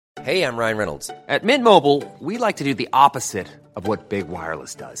Hey, I'm Ryan Reynolds. At Mint Mobile, we like to do the opposite of what Big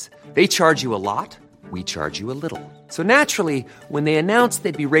Wireless does. They charge you a lot, we charge you a little. So naturally, when they announced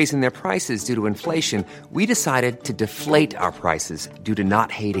they'd be raising their prices due to inflation, we decided to deflate our prices due to not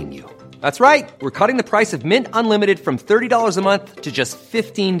hating you. That's right. We're cutting the price of Mint Unlimited from $30 a month to just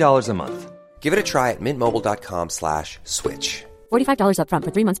 $15 a month. Give it a try at mintmobile.com/switch. $45 up front for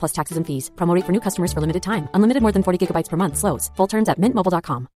 3 months plus taxes and fees. Promo rate for new customers for limited time. Unlimited more than 40 gigabytes per month. Slows full terms at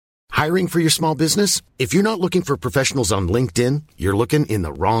mintmobile.com. Hiring for your small business? If you're not looking for professionals on LinkedIn, you're looking in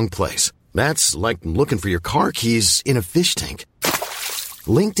the wrong place. That's like looking for your car keys in a fish tank.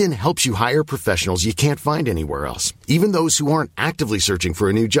 LinkedIn helps you hire professionals you can't find anywhere else, even those who aren't actively searching for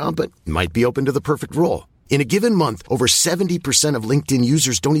a new job but might be open to the perfect role. In a given month, over 70% of LinkedIn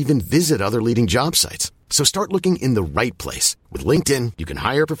users don't even visit other leading job sites. So start looking in the right place. With LinkedIn, you can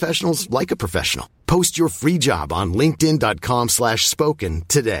hire professionals like a professional. Post your free job on linkedin.com/spoken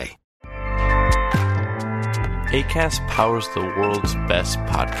today. Acast powers the world's best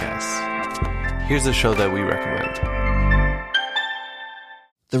podcasts. Here's a show that we recommend.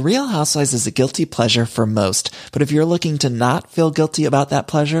 The Real Housewives is a guilty pleasure for most, but if you're looking to not feel guilty about that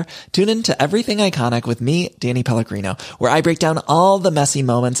pleasure, tune in to Everything Iconic with me, Danny Pellegrino, where I break down all the messy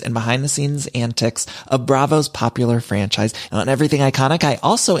moments and behind-the-scenes antics of Bravo's popular franchise. And on Everything Iconic, I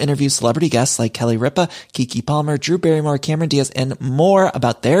also interview celebrity guests like Kelly Ripa, Keke Palmer, Drew Barrymore, Cameron Diaz, and more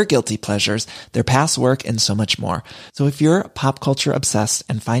about their guilty pleasures, their past work, and so much more. So if you're pop culture obsessed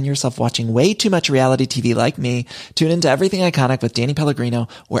and find yourself watching way too much reality TV like me, tune into Everything Iconic with Danny Pellegrino,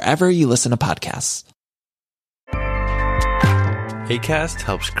 wherever you listen to podcasts. Acast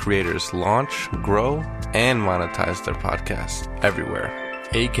helps creators launch, grow, and monetize their podcasts everywhere.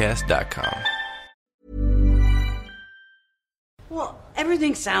 Acast.com. Well,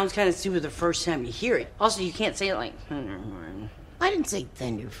 everything sounds kind of stupid the first time you hear it. Also, you can't say it like... I didn't say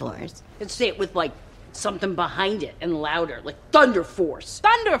Thunder Force. Let's say it with, like, something behind it and louder, like Thunder Force.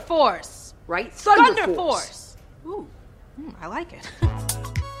 Thunder Force! Right? Thunder Force! Ooh, I like it.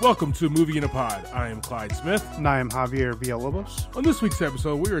 Welcome to Movie in a Pod. I am Clyde Smith. And I am Javier Villalobos. On this week's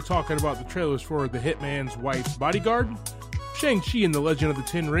episode, we are talking about the trailers for The Hitman's Wife's Bodyguard, Shang-Chi and the Legend of the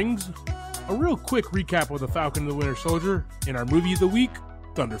Ten Rings, a real quick recap of The Falcon and the Winter Soldier, and our movie of the week,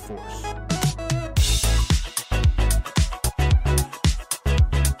 Thunder Force.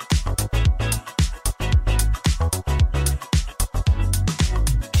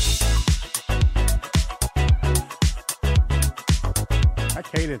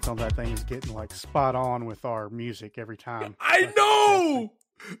 Cadence on that thing is getting like spot on with our music every time. I know,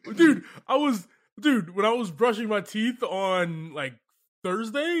 dude. When I was brushing my teeth on like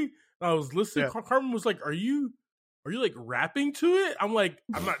Thursday, I was listening. Yeah. Carmen was like, "Are you like rapping to it?" I'm like,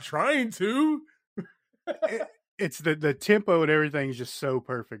 "I'm not trying to." It's the tempo and everything is just so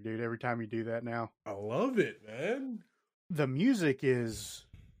perfect, dude. Every time you do that now, I love it, man. The music is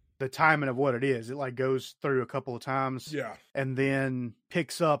the timing of what it is. It like goes through a couple of times, yeah, and then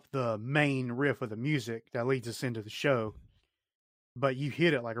picks up the main riff of the music that leads us into the show. But you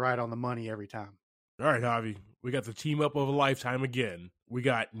hit it like right on the money every time. All right, Javi, we got the team up of a lifetime again. We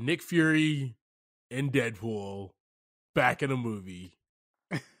got Nick Fury and Deadpool back in a movie.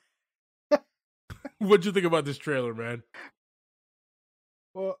 What'd you think about this trailer, man?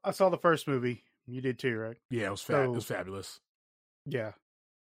 Well, I saw the first movie. You did too, right? Yeah, it was it was fabulous. Yeah.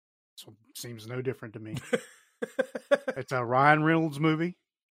 So seems no different to me. It's a Ryan Reynolds movie.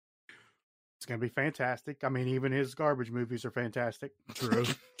 It's going to be fantastic. I mean, even his garbage movies are fantastic. True.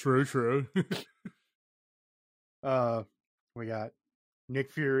 We got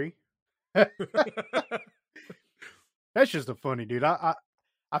Nick Fury. That's just a funny dude. I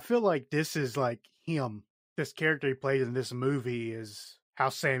feel like this is like him. This character he plays in this movie is how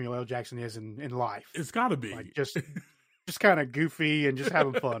Samuel L. Jackson is in life. It's got to be. Like just kind of goofy and just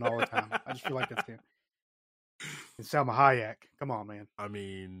having fun all the time. I just feel like that's him. And Salma Hayek. Come on, man. I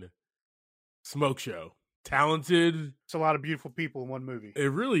mean, smoke show. Talented. It's a lot of beautiful people in one movie.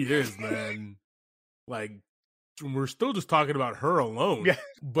 It really is, man. Like, we're still just talking about her alone. Yeah.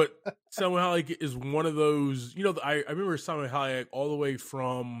 But Salma Hayek is one of those, I remember Salma Hayek all the way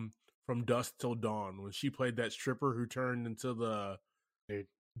from Dusk Till Dawn when she played that stripper who turned into the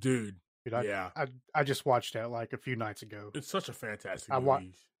dude. Yeah, I just watched that like a few nights ago. It's such a fantastic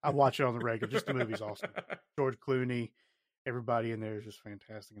movie. I watch it on the regular. Just the movie's awesome. George Clooney, everybody in there is just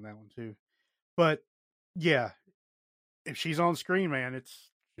fantastic in that one too. But yeah, if she's on screen, man,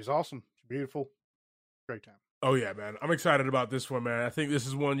 she's awesome. She's beautiful. Great time. Oh yeah, man. I'm excited about this one, man. I think this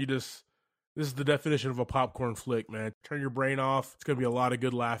is one this is the definition of a popcorn flick, man. Turn your brain off. It's going to be a lot of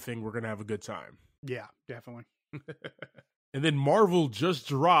good laughing. We're going to have a good time. Yeah, definitely. And then Marvel just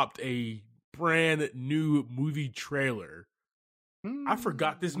dropped a brand new movie trailer. I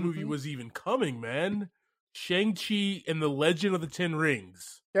forgot this movie was even coming, man. Shang-Chi and the Legend of the Ten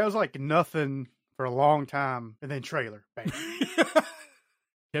Rings. That was like nothing for a long time, and then trailer. Bang.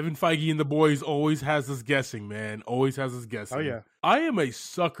 Kevin Feige and the boys always has us guessing, man. Always has us guessing. Oh, yeah. I am a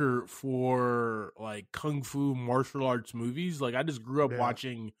sucker for, like, kung fu martial arts movies. Like, I just grew up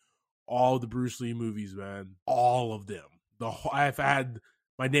watching all the Bruce Lee movies, man. All of them.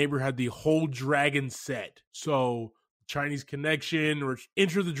 My neighbor had the whole Dragon set. So, Chinese Connection, or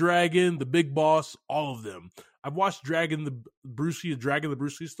Enter the Dragon, The Big Boss, all of them. I've watched Dragon the Bruce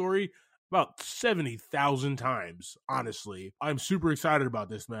Lee story about 70,000 times, honestly. I'm super excited about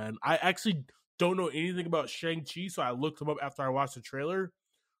this, man. I actually don't know anything about Shang-Chi, so I looked him up after I watched the trailer.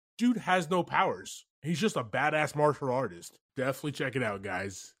 Dude has no powers. He's just a badass martial artist. Definitely check it out,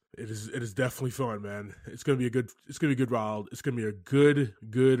 guys. It is definitely fun, man. It's gonna be a good ride. It's gonna be a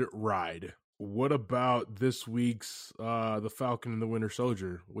good ride. What about this week's The Falcon and the Winter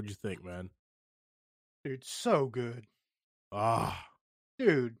Soldier? What'd you think, man? Dude, so good.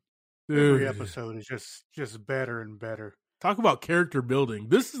 Dude. Every episode is just better and better. Talk about character building.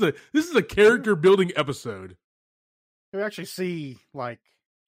 This is a character building episode. You actually see like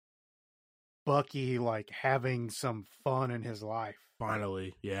Bucky like having some fun in his life.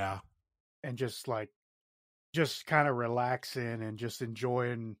 Finally, yeah. And just kind of relaxing and just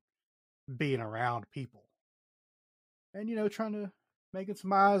enjoying being around people. And trying to making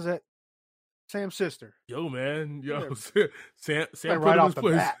some eyes at Sam's sister. Yo, man. Yo, Sam like right off the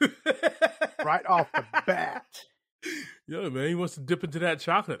bat. Right off the bat. Yo, man, he wants to dip into that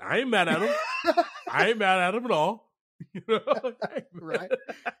chocolate. I ain't mad at him. I ain't mad at him at all. Right?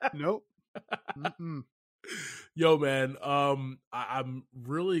 Nope. Mm-mm. Yo, man, I'm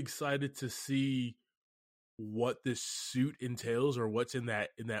really excited to see what this suit entails or what's in that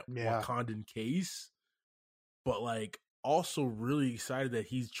Wakandan case. But like, also really excited that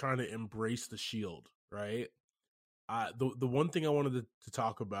he's trying to embrace the shield, right? The one thing I wanted to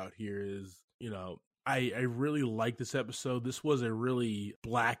talk about here is, I really like this episode. This was a really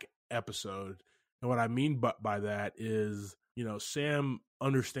black episode. And what I mean by that is, Sam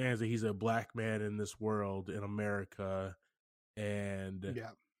understands that he's a black man in this world, in America. And,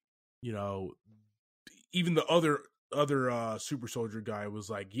 even the other super soldier guy was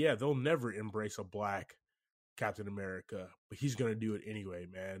like, yeah, they'll never embrace a black Captain America, but he's gonna do it anyway,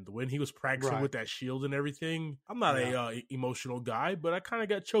 man. When he was practicing with that shield and everything, I'm not a emotional guy, but I kind of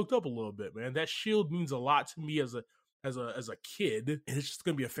got choked up a little bit, man. That shield means a lot to me as a kid, and it's just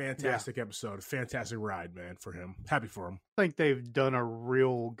gonna be a fantastic episode, a fantastic ride, man, for him. Happy for him. I think they've done a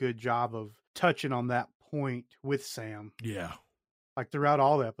real good job of touching on that point with Sam. Yeah, like throughout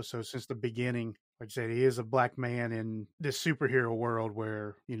all the episodes since the beginning. Like I said, he is a black man in this superhero world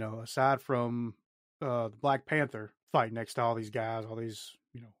where, aside from the Black Panther fighting next to all these guys, all these,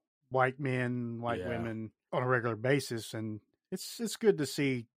 white men, white women on a regular basis. And it's good to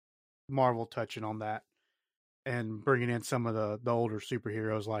see Marvel touching on that and bringing in some of the older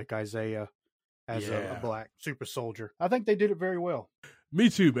superheroes like Isaiah as a black super soldier. I think they did it very well. Me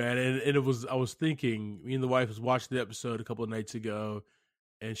too, man. And I was thinking, me and the wife was watching the episode a couple of nights ago,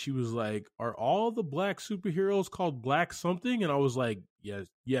 and she was like, "Are all the black superheroes called Black something?" And I was like, "Yes,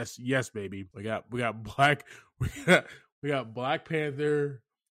 baby. We got Black Panther,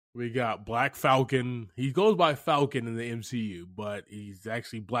 we got Black Falcon. He goes by Falcon in the MCU, but he's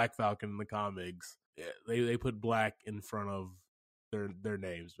actually Black Falcon in the comics. Yeah, they put Black in front of their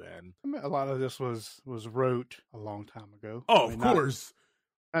names, man. I mean, a lot of this was wrote a long time ago. Oh, of course.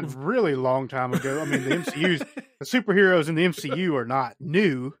 Not a really long time ago. I mean, the superheroes in the MCU are not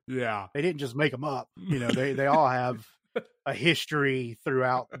new. Yeah. They didn't just make them up. They all have a history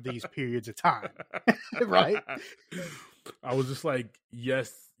throughout these periods of time. Right? I was just like,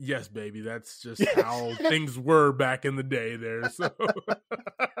 yes, baby. That's just how things were back in the day there. So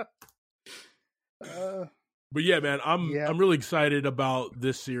but yeah, man, I'm really excited about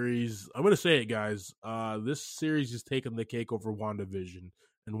this series. I'm going to say it, guys. This series is taking the cake over WandaVision.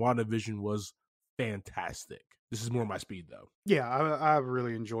 And WandaVision was fantastic. This is more my speed, though. Yeah, I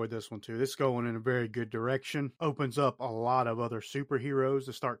really enjoyed this one, too. This is going in a very good direction. Opens up a lot of other superheroes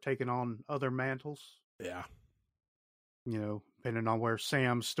to start taking on other mantles. Yeah. Depending on where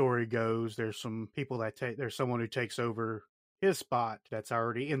Sam's story goes, there's some people there's someone who takes over his spot that's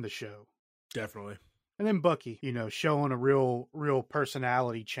already in the show. Definitely. And then Bucky, showing a real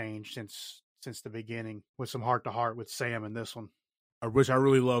personality change since the beginning with some heart to heart with Sam in this one. Which I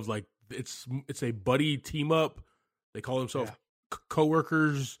really love. Like it's a buddy team up. They call themselves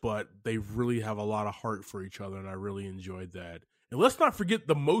coworkers, but they really have a lot of heart for each other, and I really enjoyed that. And let's not forget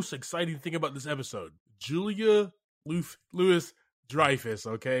the most exciting thing about this episode, Julia Louis-Dreyfus,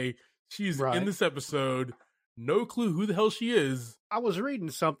 okay? She's in this episode. No clue who the hell she is. I was reading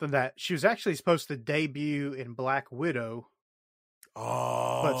something that she was actually supposed to debut in Black Widow.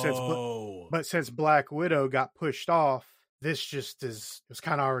 Oh. But since Black Widow got pushed off, this just it was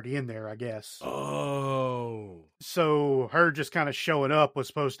kind of already in there, I guess. Oh. So her just kind of showing up was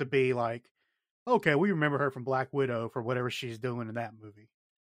supposed to be like, okay, we remember her from Black Widow for whatever she's doing in that movie.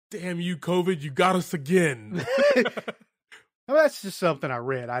 Damn you, COVID, you got us again. Well, that's just something I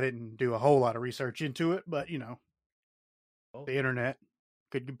read. I didn't do a whole lot of research into it, but the internet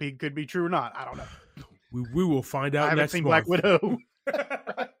could be true or not. I don't know. We will find out. I haven't next seen month. Black Widow.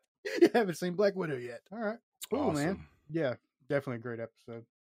 You haven't seen Black Widow yet. All right, cool, Awesome. man. Yeah, definitely a great episode.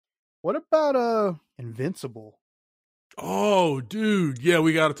 What about Invincible? Oh, dude, yeah,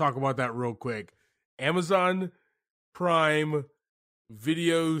 we got to talk about that real quick. Amazon Prime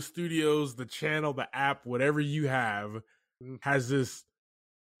Video Studios, the channel, the app, whatever you have, has this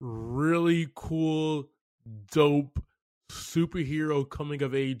really cool, dope superhero coming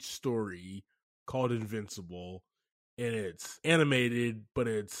of age story called Invincible, and it's animated, but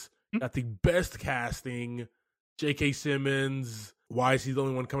it's got the best casting. J.K. Simmons. Why is he the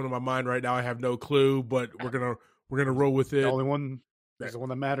only one coming to my mind right now? I have no clue, but we're gonna roll with it. The only one is the one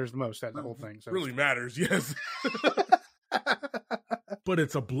that matters the most at the whole thing. So really matters, yes. But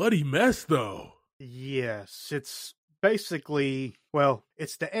it's a bloody mess, though. Yes, it's basically, well,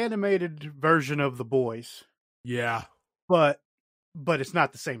 it's the animated version of The Boys. Yeah. But it's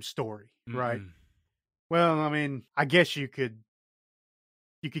not the same story, right? Well, I mean, I guess you could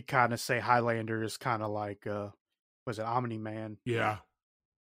kind of say Highlander is kind of like, was it Omni-Man? Yeah.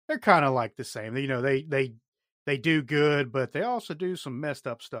 They're kind of like the same. They do good, but they also do some messed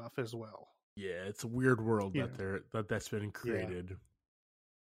up stuff as well. Yeah, it's a weird world that's been created. Yeah.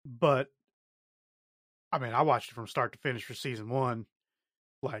 But I mean, I watched it from start to finish for season 1,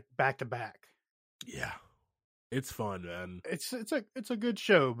 like back to back. Yeah, it's fun, man. It's a good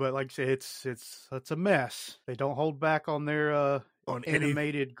show, but like I said, it's a mess. They don't hold back on their on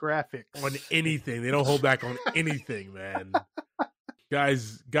animated graphics on anything. They don't hold back on anything, man.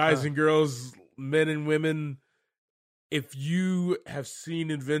 Guys and girls, men and women, if you have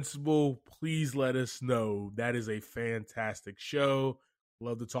seen Invincible, please let us know. That is a fantastic show.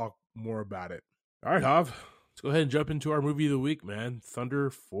 Love to talk more about it. All right, Hav, let's go ahead and jump into our movie of the week, man.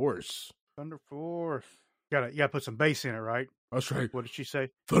 Thunder Force. Thunder Force. You gotta put some bass in it, right? That's right. What did she say?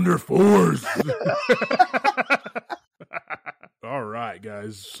 Thunder Force. All right,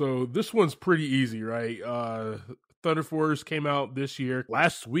 guys. So this one's pretty easy, right? Thunder Force came out this year,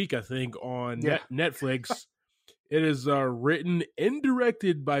 last week, I think, on Netflix. It is written and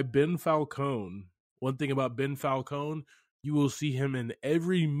directed by Ben Falcone. One thing about Ben Falcone, you will see him in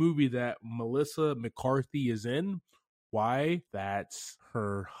every movie that Melissa McCarthy is in. Why? That's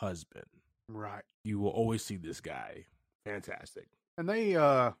her husband. Right. You will always see this guy. Fantastic. And they,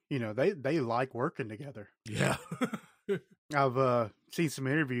 they like working together. Yeah. I've seen some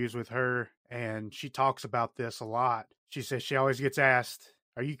interviews with her, and she talks about this a lot. She says she always gets asked,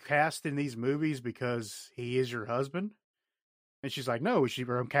 "Are you cast in these movies because he is your husband?" And she's like, "No,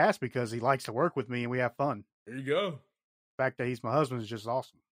 I'm cast because he likes to work with me and we have fun." There you go. The fact that he's my husband is just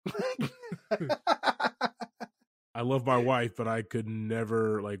awesome. I love my wife, but I could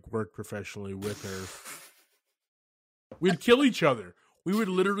never work professionally with her. We'd kill each other. We would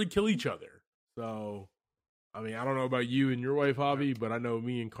literally kill each other. So, I mean, I don't know about you and your wife, Javi, but I know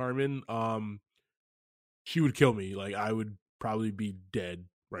me and Carmen, she would kill me. I would probably be dead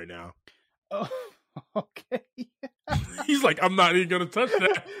right now. Oh, okay. He's like, I'm not even going to touch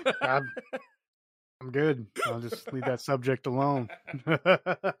that. I'm good. I'll just leave that subject alone.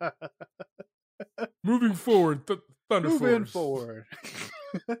 Moving forward, Thunder Moving Force. forward.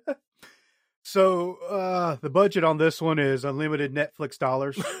 So, the budget on this one is unlimited Netflix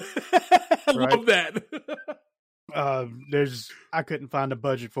dollars. I love that. I couldn't find a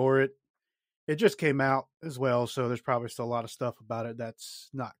budget for it. It just came out as well, so there's probably still a lot of stuff about it that's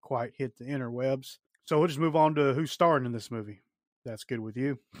not quite hit the interwebs. So we'll just move on to who's starring in this movie. That's good with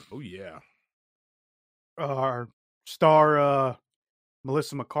you. Oh, yeah. Our star,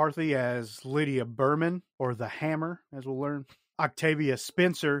 Melissa McCarthy as Lydia Berman, or the Hammer, as we'll learn. Octavia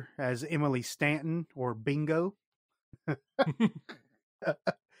Spencer as Emily Stanton, or Bingo. We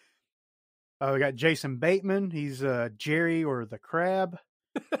got Jason Bateman. He's Jerry, or the Crab.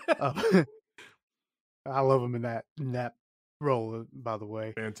 I love him in that role, by the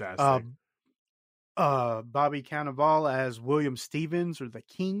way. Fantastic. Bobby Cannavale as William Stevens, or the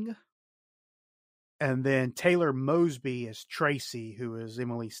King. And then Taylor Mosby as Tracy, who is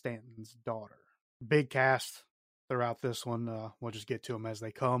Emily Stanton's daughter. Big cast throughout this one. We'll just get to them as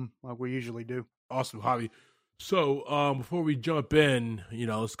they come, like we usually do. Awesome, Javi. So before we jump in,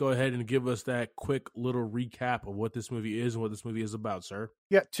 let's go ahead and give us that quick little recap of what this movie is and what this movie is about, sir.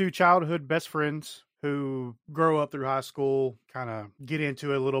 Yeah, two childhood best friends who grow up through high school, kind of get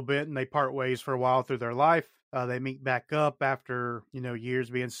into it a little bit, and they part ways for a while through their life. They meet back up after, years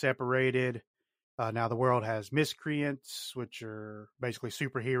being separated. Now the world has miscreants, which are basically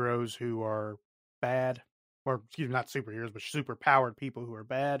superheroes who are bad, or excuse me, not superheroes, but super powered people who are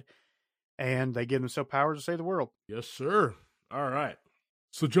bad. And they give themselves powers to save the world. Yes, sir. All right.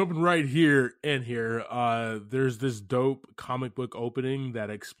 So jumping right here, there's this dope comic book opening that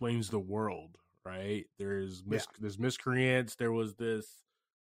explains the world, right? There's miscreants. There was this,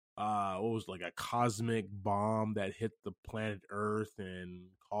 what was like a cosmic bomb that hit the planet Earth and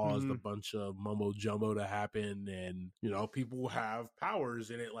caused a bunch of mumbo jumbo to happen. And, people have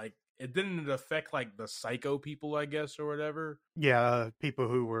powers, and it didn't affect like the psycho people, I guess, or whatever. Yeah, people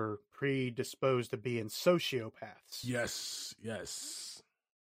who were predisposed to being sociopaths. Yes.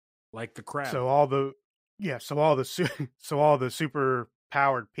 Like the crab. So all the super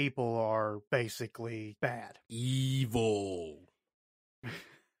powered people are basically bad. Evil.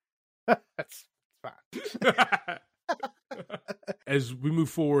 That's fine. As we move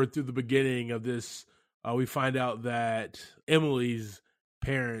forward through the beginning of this, we find out that Emily's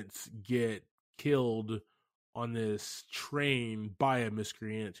parents get killed on this train by a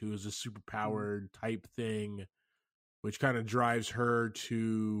miscreant who is a superpowered type thing, which kind of drives her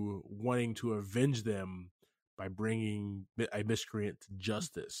to wanting to avenge them by bringing a miscreant to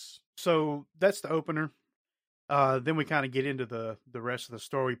justice. So that's the opener. Then we kind of get into the rest of the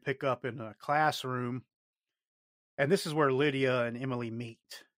story. We pick up in a classroom, and this is where Lydia and Emily meet.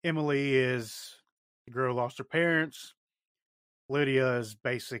 Emily is the girl who lost her parents. Lydia is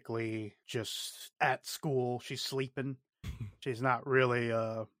basically just at school. She's sleeping. She's not really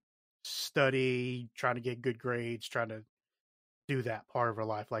trying to get good grades, trying to do that part of her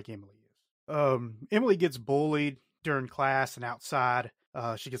life like Emily is. Emily gets bullied during class and outside.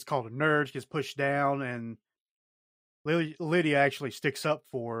 She gets called a nerd. She gets pushed down, and Lydia actually sticks up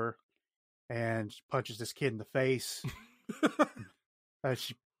for her and punches this kid in the face.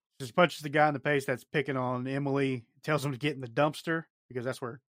 She just punches the guy in the face that's picking on Emily, tells him to get in the dumpster because that's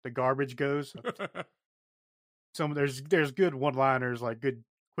where the garbage goes. There's good one-liners, like good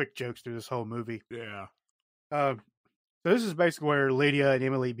quick jokes through this whole movie. Yeah. So this is basically where Lydia and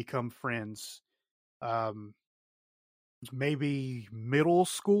Emily become friends. Maybe middle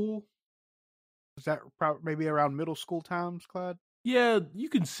school. Is that maybe around middle school times, Clyde? Yeah, you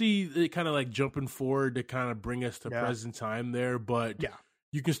can see it kind of like jumping forward to kind of bring us to present time there, but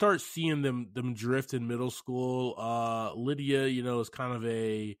you can start seeing them drift in middle school. Lydia, is kind of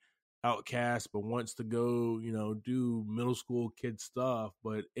a outcast, but wants to go, do middle school kid stuff.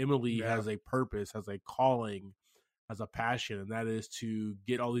 But Emily has a purpose, has a calling, has a passion, and that is to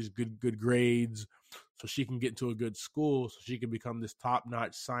get all these good grades so she can get into a good school, so she can become this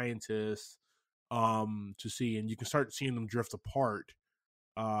top-notch scientist. To see, and you can start seeing them drift apart.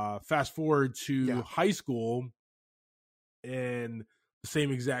 Fast forward to high school, and the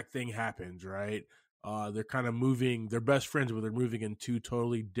same exact thing happens, right? They're kind of moving, they're best friends, but they're moving in two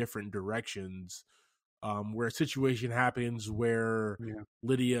totally different directions. Where a situation happens where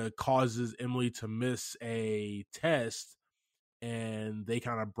Lydia causes Emily to miss a test, and they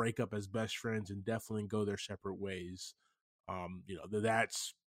kind of break up as best friends and definitely go their separate ways.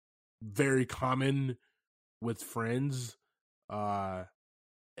 That's very common with friends, and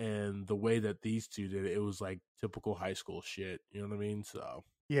the way that these two did it was like typical high school shit. You know what I mean? So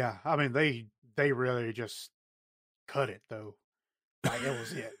yeah, I mean they really just cut it though. Like it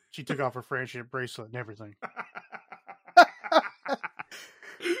was it. She took off her friendship bracelet and everything.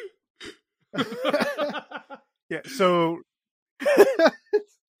 Yeah, so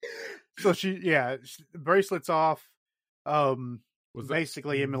bracelet's off. Was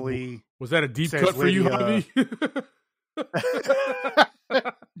basically Emily. Was that a deep cut for you, Javi?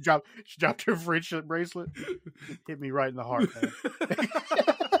 She dropped her friendship bracelet. Hit me right in the heart,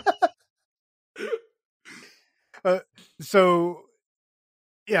 man.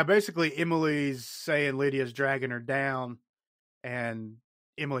 Basically Emily's saying Lydia's dragging her down, and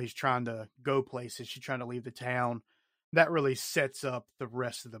Emily's trying to go places. She's trying to leave the town. That really sets up the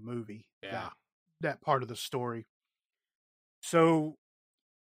rest of the movie. Yeah. That part of the story. So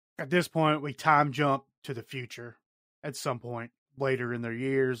at this point, we time jump to the future at some point later in their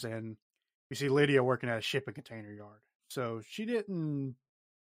years, and we see Lydia working at a shipping container yard. So she didn't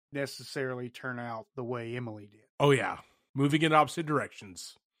necessarily turn out the way Emily did. Oh, yeah. Moving in opposite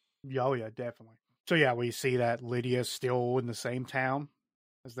directions. Oh, yeah, definitely. So, yeah, we see that Lydia's still in the same town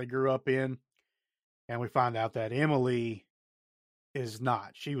as they grew up in. And we find out that Emily is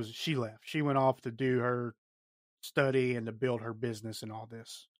not. She left. She went off to do her study and to build her business and all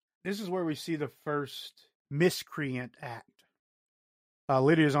this. This is where we see the first miscreant act.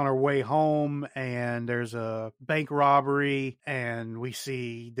 Lydia's on her way home, and there's a bank robbery, and we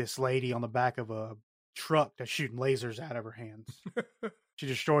see this lady on the back of a truck that's shooting lasers out of her hands. She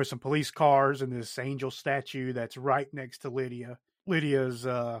destroys some police cars and this angel statue that's right next to Lydia. Lydia's,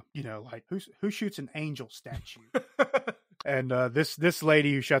 like, who shoots an angel statue? And this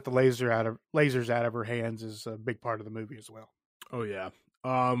lady who shot the lasers out of her hands is a big part of the movie as well. Oh, yeah.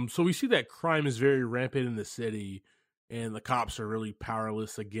 So we see that crime is very rampant in the city, and the cops are really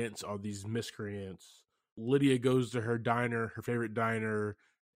powerless against all these miscreants. Lydia goes to her diner, her favorite diner,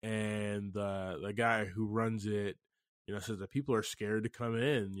 and the guy who runs it, says that people are scared to come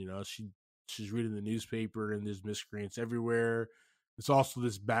in. She's reading the newspaper, and there's miscreants everywhere. It's also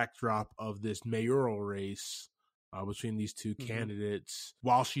this backdrop of this mayoral race between these two candidates.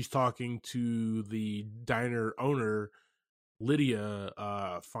 While she's talking to the diner owner, Lydia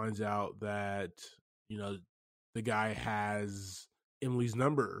finds out that, the guy has Emily's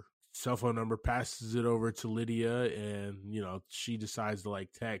cell phone number, passes it over to Lydia, and, she decides to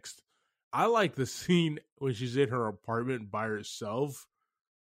text. I like the scene when she's in her apartment by herself,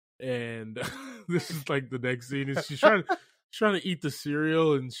 and this is the next scene is she's trying to eat the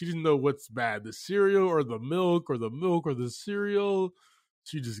cereal, and she didn't know what's bad, the cereal or the milk or the cereal.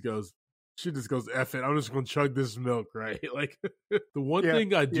 She just goes, F it, I'm just going to chug this milk, right? The one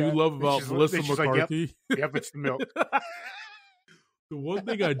thing I do love about Melissa McCarthy. Yep, it's the milk. The one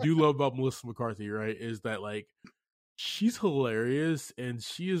thing I do love about Melissa McCarthy, right, is that, she's hilarious, and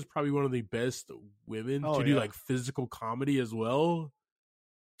she is probably one of the best women to do, physical comedy as well.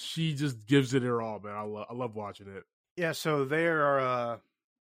 She just gives it her all, man. I love watching it. Yeah, so they're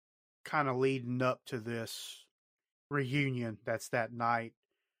kind of leading up to this reunion that's that night,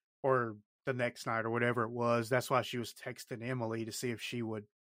 or the next night, or whatever it was. That's why she was texting Emily to see if she would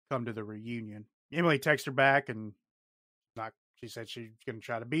come to the reunion. Emily texted her back, and she said she's going to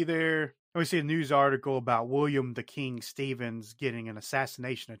try to be there. And we see a news article about William the King Stevens getting an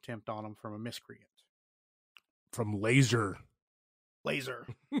assassination attempt on him from a miscreant. From Laser.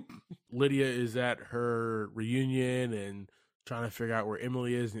 Lydia is at her reunion and trying to figure out where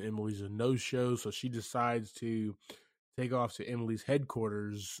Emily is, and Emily's a no-show, so she decides to take off to Emily's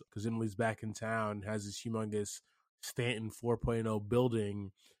headquarters because Emily's back in town, has this humongous Stanton 4.0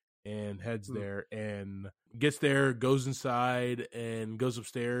 building, and heads there and gets there, goes inside and goes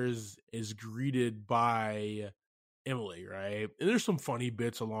upstairs, is greeted by Emily, right? And there's some funny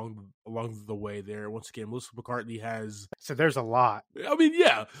bits along the way there. Once again, Melissa McCarthy has... So there's a lot. I mean,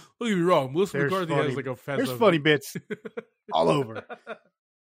 yeah, don't get me wrong. Melissa McCarthy has a There's funny bits all over.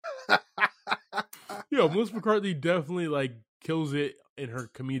 Melissa McCarthy definitely kills it in her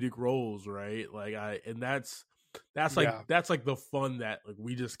comedic roles, right? That's the fun that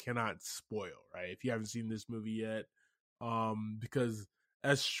we just cannot spoil, right? If you haven't seen this movie yet, because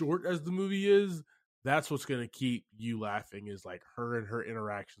as short as the movie is, that's what's gonna keep you laughing is her and her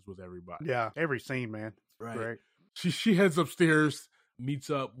interactions with everybody. Yeah, every scene, man. Right. Great. She heads upstairs, meets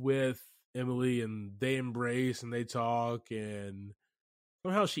up with Emily, and they embrace and they talk, and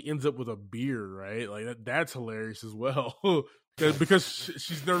somehow she ends up with a beer, right? That's hilarious as well. because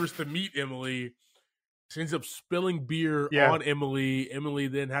she's nervous to meet Emily. She ends up spilling beer on Emily. Emily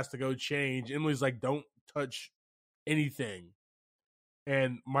then has to go change. Emily's like, don't touch anything.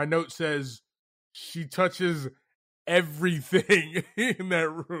 And my note says she touches everything in that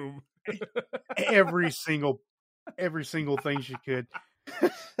room. every single thing she could.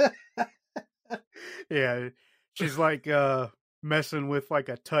 Yeah. She's messing with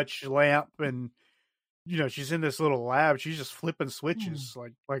a touch lamp, and she's in this little lab. She's just flipping switches,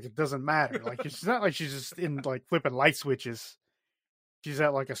 like it doesn't matter. It's not like she's just in flipping light switches. She's at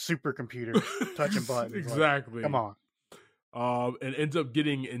a supercomputer touching buttons. Exactly. Come on. And ends up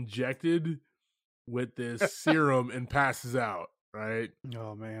getting injected with this serum and passes out. Right.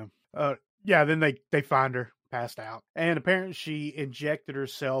 Oh man. Yeah. Then they find her passed out, and apparently she injected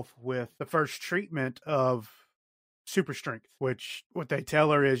herself with the first treatment of super strength, which what they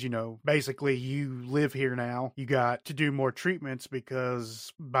tell her is, basically you live here now. You got to do more treatments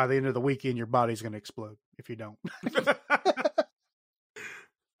because by the end of the weekend, your body's going to explode if you don't.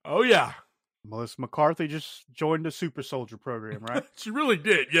 Oh, yeah. Melissa McCarthy just joined the Super Soldier program, right? She really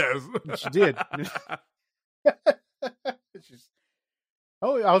did, yes. She did.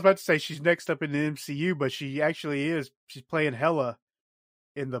 I was about to say she's next up in the MCU, but she actually is. She's playing Hela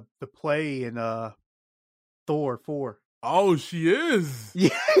in the play in Thor 4. Oh, she is. Yeah.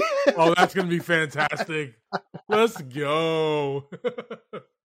 Oh, that's gonna be fantastic. Let's go.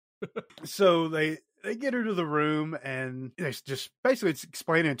 So they get her to the room, and it's just basically it's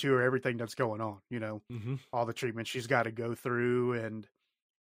explaining to her everything that's going on. All the treatment she's got to go through, and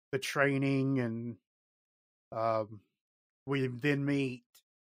the training, and we then meet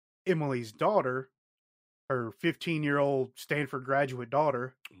Emily's daughter, her 15-year-old Stanford graduate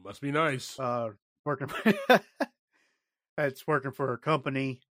daughter. Must be nice. Working. That's working for her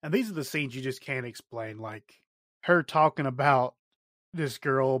company. And these are the scenes you just can't explain. Like her talking about this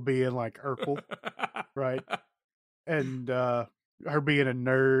girl being like Urkel, right? And her being a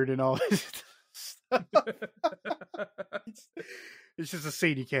nerd and all this stuff. It's just a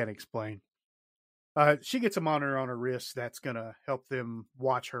scene you can't explain. She gets a monitor on her wrist that's going to help them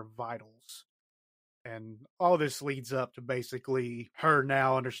watch her vitals. And all this leads up to basically her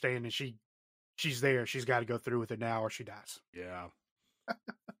now understanding she's there. She's got to go through with it now or she dies. Yeah.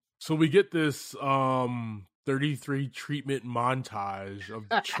 So we get this 33 treatment montage of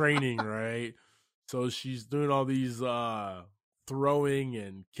training, right? So she's doing all these throwing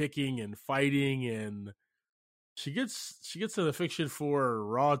and kicking and fighting, and she gets an affection for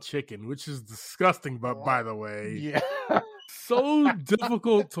raw chicken, which is disgusting, but by the way. Yeah. So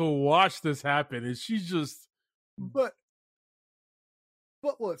difficult to watch this happen. And she's just But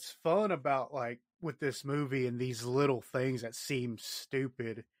what's fun about like with this movie and these little things that seem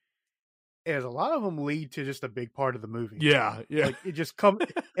stupid is a lot of them lead to just a big part of the movie. Yeah. Like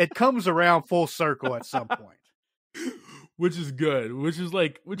it comes around full circle at some point. Which is good. Which is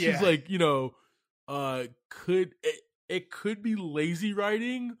like, it could be lazy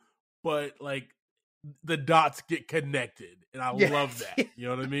writing, but like the dots get connected. And I love that. You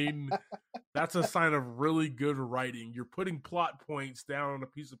know what I mean? That's a sign of really good writing. You're putting plot points down on a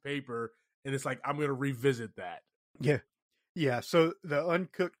piece of paper, and it's like, I'm going to revisit that. Yeah. Yeah. So the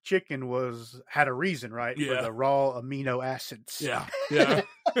uncooked chicken had a reason, right? Yeah. For the raw amino acids. Yeah. Yeah.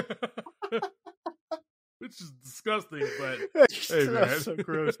 Which is disgusting, but hey, man. That's so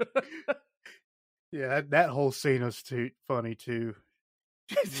gross. Yeah, that whole scene was funny too.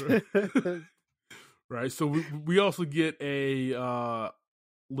 Right. So we also get a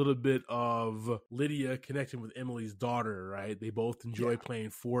little bit of Lydia connecting with Emily's daughter, right? They both enjoy playing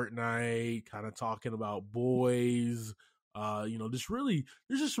Fortnite, kind of talking about boys. There's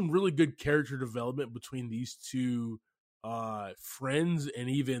just some really good character development between these two friends and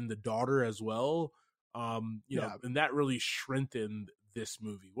even the daughter as well. And that really strengthened this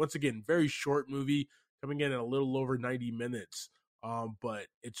movie. Once again, very short movie, coming in at a little over 90 minutes. But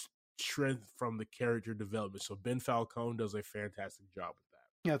it's strength from the character development. So Ben Falcone does a fantastic job with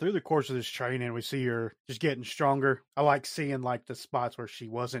that. Yeah, through the course of this training, we see her just getting stronger. I like seeing like the spots where she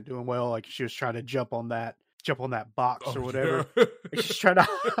wasn't doing well, like she was trying to jump on that box or whatever. Yeah.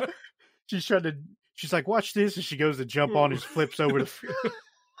 She's like, watch this, and she goes to jump on and flips over the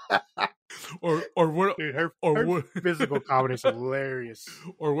Dude, her physical comedy is hilarious.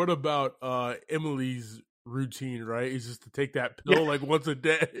 Or what about Emily's routine, right? Is just to take that pill like once a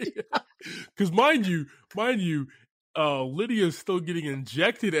day. Because mind you, Lydia's still getting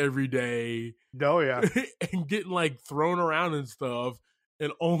injected every day. Oh yeah. And getting like thrown around and stuff.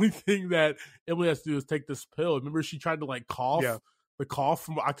 And only thing that Emily has to do is take this pill. Remember she tried to like cough? Yeah. The cough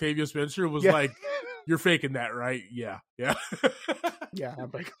from Octavia Spencer was like, you're faking that, right? Yeah. Yeah. Yeah.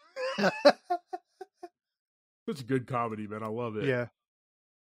 I'm like such a good comedy, man. I love it. Yeah.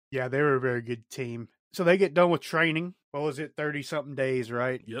 Yeah, they were a very good team. So they get done with training. What was it? 30-something days,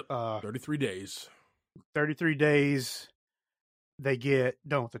 right? Yep. 33 days. 33 days. They get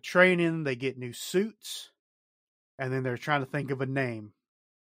done with the training. They get new suits. And then they're trying to think of a name.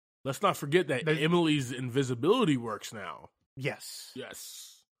 Let's not forget that Emily's invisibility works now. Yes.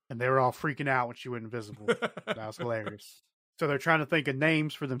 Yes. And they were all freaking out when she went invisible. That was hilarious. So they're trying to think of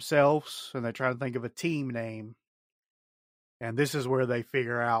names for themselves. And they're trying to think of a team name. And this is where they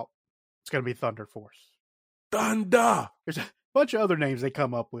figure out it's going to be Thunder Force. Thunder! There's a bunch of other names they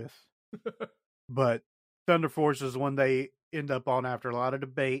come up with. But Thunder Force is one they end up on after a lot of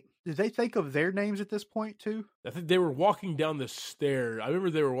debate. Did they think of their names at this point too? I think they were walking down the stairs. I remember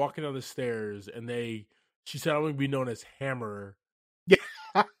they were walking down the stairs and she said, I'm going to be known as Hammer. Yeah.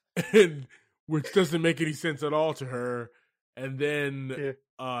 And which doesn't make any sense at all to her. And then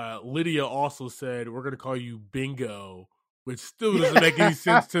Lydia also said, we're going to call you Bingo. which still doesn't make any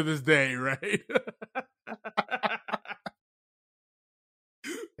sense to this day, right?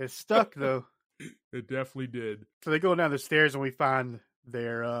 It's stuck though. It definitely did. So they go down the stairs and we find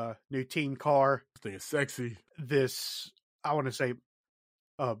their new team car. This thing is sexy. This, I want to say,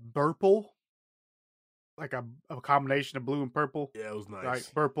 Burple, like a combination of blue and purple. Yeah, it was nice. Like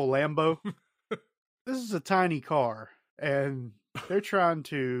Burple Lambo. This is a tiny car, and they're trying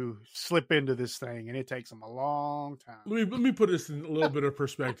to slip into this thing, and it takes them a long time. Let me put this in a little bit of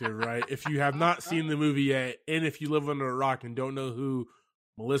perspective, right? If you have not seen the movie yet, and if you live under a rock and don't know who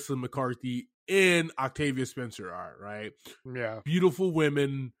Melissa McCarthy and Octavia Spencer are, right? Yeah. Beautiful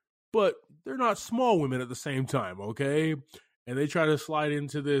women, but they're not small women at the same time, okay? And they try to slide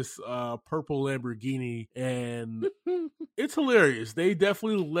into this purple Lamborghini, and it's hilarious. They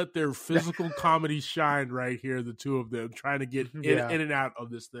definitely let their physical comedy shine right here, the two of them, trying to get in and out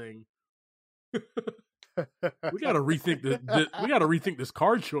of this thing. We got to rethink this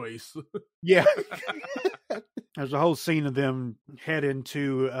car choice. Yeah. There's a whole scene of them head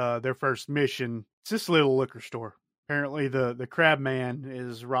into their first mission. It's this little liquor store. Apparently the crab man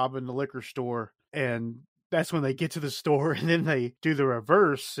is robbing the liquor store, and that's when they get to the store, and then they do the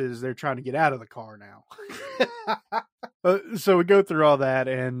reverse, is they're trying to get out of the car now. So we go through all that,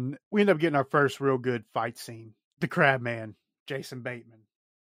 and we end up getting our first real good fight scene. The crab man, Jason Bateman.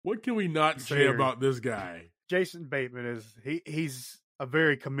 What can we not say about this guy? Jason Bateman is he's a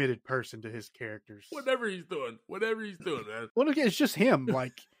very committed person to his characters. Whatever he's doing, man. Well, again, it's just him.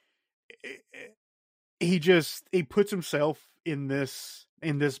 Like he puts himself in this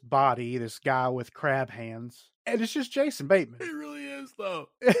body, this guy with crab hands, and it's just Jason Bateman. He really is, though.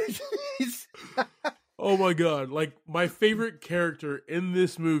 Oh my god! Like, my favorite character in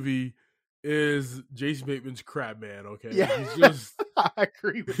this movie is Jason Bateman's crab man. Okay, yeah, he's just. I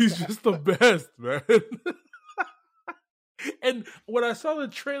agree with he's that. just the best, man. And when I saw the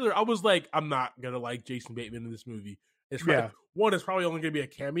trailer, I was like, I'm not gonna like Jason Bateman in this movie. It's one, it's probably only gonna be a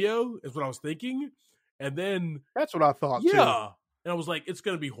cameo, is what I was thinking. And then that's what I thought. Yeah. Too. And I was like, it's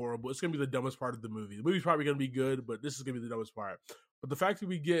gonna be horrible. It's gonna be the dumbest part of the movie. The movie's probably gonna be good, but this is gonna be the dumbest part. But the fact that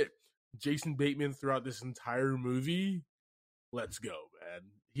we get Jason Bateman throughout this entire movie, let's go, man.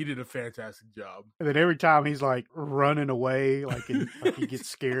 He did a fantastic job. And then every time he's like running away, like he gets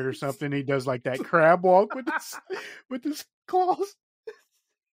scared or something, he does like that crab walk with his claws.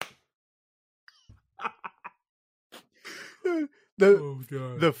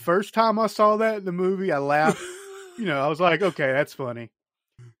 The first time I saw that in the movie, I laughed. I was like, okay, that's funny.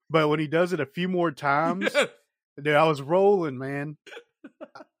 But when he does it a few more times, dude, I was rolling, man.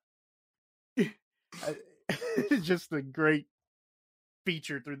 It's just a great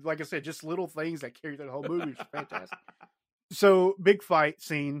feature through, like I said, just little things that carry through the whole movie. It's fantastic. So, big fight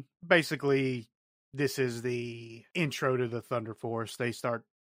scene. Basically, this is the intro to the Thunder Force. They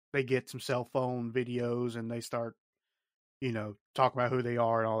get some cell phone videos and they start, talking about who they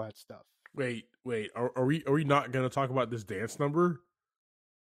are and all that stuff. Wait. Are we not going to talk about this dance number?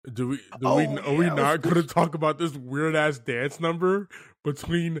 Are we not going to talk about this weird ass dance number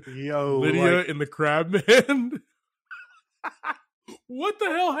between Lydia and the crab man? What the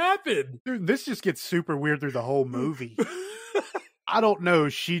hell happened? Dude, this just gets super weird through the whole movie. I don't know.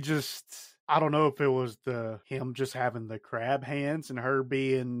 I don't know if it was him just having the crab hands and her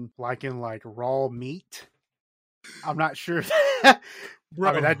being in raw meat. I'm not sure. Bro.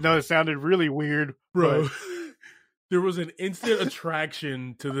 I mean, it sounded really weird, bro. But there was an instant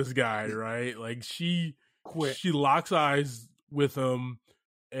attraction to this guy, right? Like she locks eyes with him,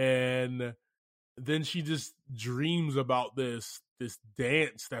 and then she just dreams about this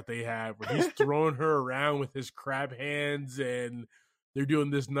dance that they have where he's throwing her around with his crab hands and they're doing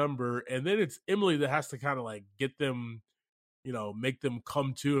this number, and then it's Emily that has to kind of like get them, make them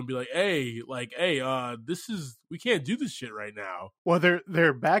come to and be like, hey, we can't do this shit right now. Well,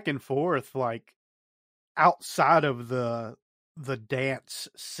 they're back and forth like outside of the dance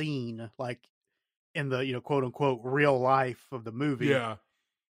scene, like in the quote unquote real life of the movie. Yeah,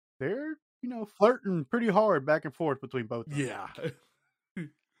 they're flirting pretty hard back and forth between both of them. Yeah.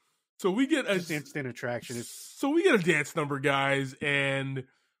 So we get instant attraction. So we get a dance number, guys, and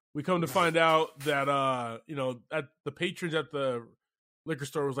we come to find out that at the patrons at the liquor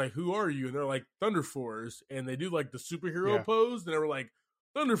store was like, "Who are you?" And they're like, "Thunder Force," and they do like the superhero pose, and they were like,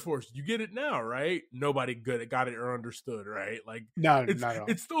 "Thunder Force, you get it now, right?" Nobody got it or understood, right? Like, no, not at all.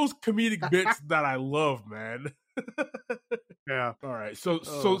 It's those comedic bits that I love, man. Yeah. All right. So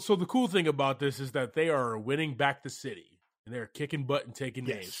the cool thing about this is that they are winning back the city, and they're kicking butt and taking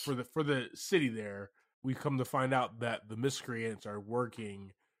names for the city. There, we come to find out that the miscreants are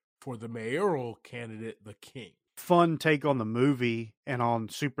working for the mayoral candidate, the king. fun take on the movie and on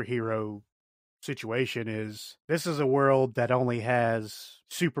superhero situation is this is a world that only has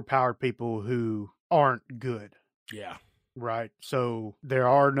superpowered people who aren't good. Yeah. Right. So there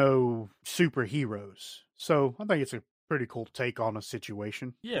are no superheroes. So I think it's a pretty cool take on a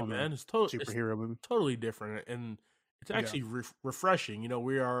situation. Yeah, man. It's superhero movie. Totally different. And it's actually refreshing. You know,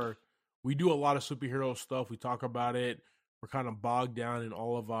 we do a lot of superhero stuff. We talk about it. We're kind of bogged down in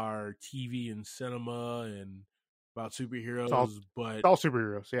all of our TV and cinema and about superheroes, it's all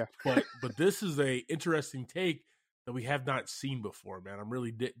superheroes, yeah. but this is a interesting take that we have not seen before, man. I'm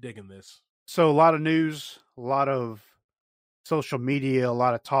really digging this. So a lot of news, a lot of social media, a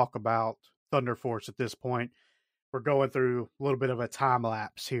lot of talk about Thunder Force at this point. We're going through a little bit of a time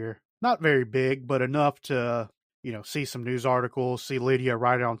lapse here. Not very big, but enough to, you know, see some news articles, see Lydia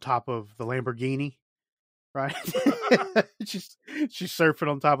right on top of the Lamborghini, right? she's surfing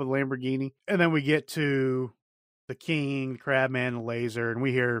on top of the Lamborghini. And then we get to the King, the Crabman, the Laser, and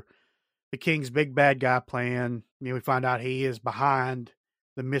we hear the King's big bad guy plan. You know, we find out he is behind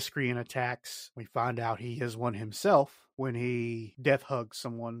the miscreant attacks. We find out he is one himself when he death hugs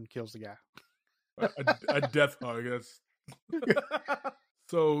someone and kills the guy. a death hug. That's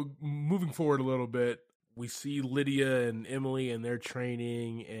So moving forward a little bit, we see Lydia and Emily and their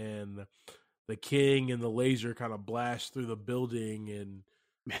training, and the King and the Laser kind of blast through the building and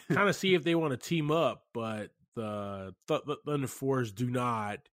kind of see if they want to team up, but the Thunder Force do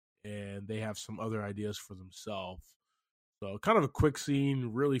not, and they have some other ideas for themselves. So kind of a quick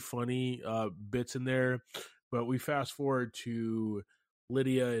scene, really funny bits in there. But we fast forward to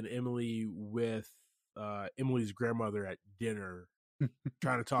Lydia and Emily with Emily's grandmother at dinner,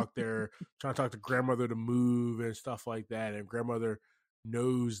 trying to talk to grandmother to move and stuff like that. And grandmother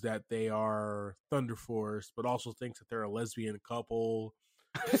knows that they are Thunder Force, but also thinks that they're a lesbian couple,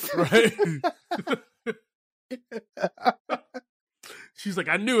 right? She's like,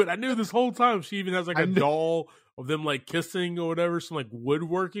 I knew it. I knew this whole time. She even has like a doll of them like kissing or whatever, some like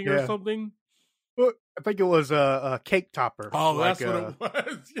woodworking or something. Well, I think it was a cake topper. Oh, like that's what it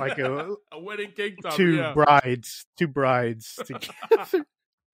was. Yeah. Like a wedding cake topper. Two brides together.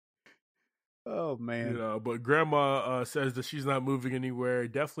 Oh man. You know, but grandma says that she's not moving anywhere.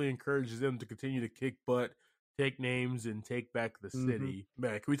 Definitely encourages them to continue to kick butt, take names, and take back the city. Mm-hmm.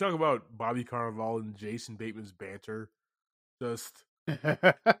 Man, can we talk about Bobby Cannavale and Jason Bateman's banter? Just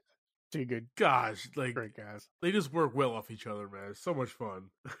too good. Gosh, like great guys. They just work well off each other, man. It's so much fun.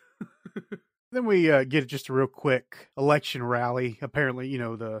 Then we get just a real quick election rally. Apparently, you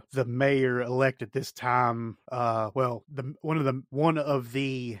know, the mayor elect at this time. One of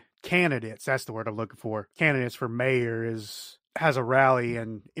the candidates. That's the word I'm looking for. Candidates for mayor has a rally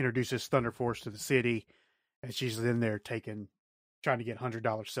and introduces Thunder Force to the city, and she's in there trying to get $100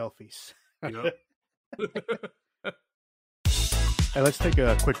 selfies. Yep. Hey, let's take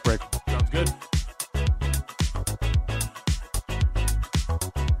a quick break. Sounds good.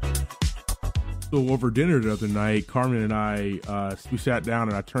 So over dinner the other night, Carmen and I, we sat down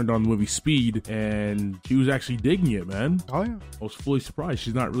and I turned on the movie Speed, and she was actually digging it, man. Oh, yeah. I was fully surprised.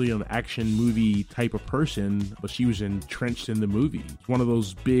 She's not really an action movie type of person, but she was entrenched in the movie. It's one of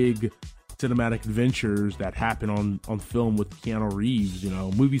those big cinematic adventures that happen on film with Keanu Reeves. You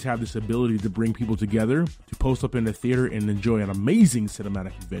know, movies have this ability to bring people together, to post up in the theater and enjoy an amazing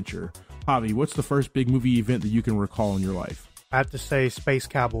cinematic adventure. Javi, what's the first big movie event that you can recall in your life? I have to say Space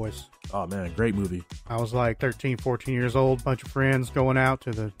Cowboys. Oh, man, great movie. I was like 13, 14 years old, bunch of friends going out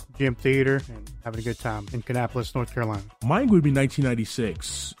to the gym theater and having a good time in Kannapolis, North Carolina. Mine would be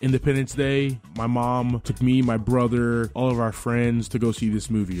 1996, Independence Day. My mom took me, my brother, all of our friends to go see this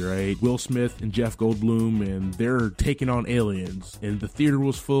movie, right? Will Smith and Jeff Goldblum, and they're taking on aliens. And the theater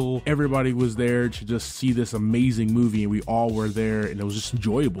was full. Everybody was there to just see this amazing movie, and we all were there, and it was just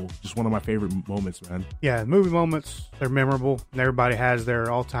enjoyable. Just one of my favorite moments, man. Yeah, movie moments, they're memorable, and everybody has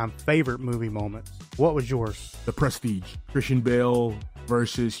their all-time favorite movie moments. What was yours? The Prestige. Christian Bale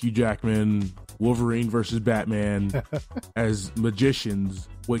versus Hugh Jackman. Wolverine versus Batman. As magicians,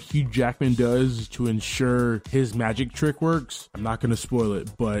 what Hugh Jackman does to ensure his magic trick works, I'm not going to spoil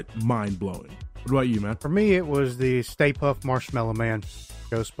it, but mind-blowing. What about you, man? For me, it was the Stay Puft Marshmallow Man.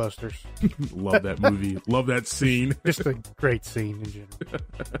 Ghostbusters. Love that movie. Love that scene. Just a great scene in general.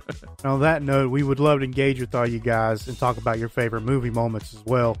 And on that note, we would love to engage with all you guys and talk about your favorite movie moments as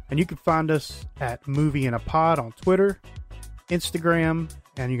well. And you can find us at Movie in a Pod on Twitter, Instagram,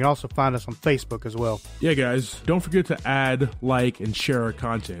 and you can also find us on Facebook as well. Yeah, guys, don't forget to add, like, and share our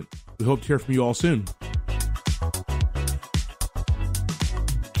content. We hope to hear from you all soon.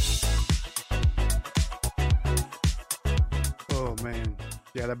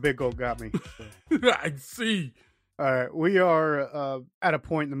 Yeah, that big goal got me. I see. All right, we are at a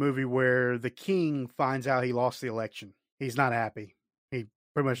point in the movie where the king finds out he lost the election. He's not happy. He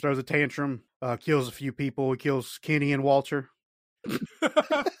pretty much throws a tantrum, kills a few people. He kills Kenny and Walter.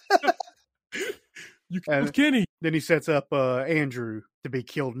 You killed Kenny. Then he sets up Andrew to be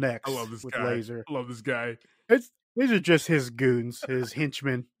killed next. I love this with guy. Laser. I love this guy. These are just his goons, his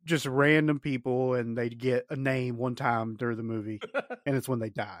henchmen, just random people, and they get a name one time during the movie, and it's when they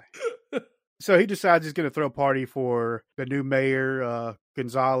die. So he decides he's going to throw a party for the new mayor,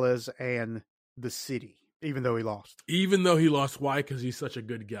 Gonzalez, and the city, even though he lost. Even though he lost, why? Because he's such a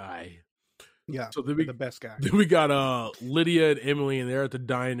good guy. Yeah, so the best guy. Then we got Lydia and Emily, and they're at the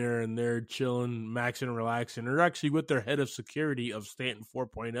diner, and they're chilling, maxing, and relaxing. They're actually with their head of security of Stanton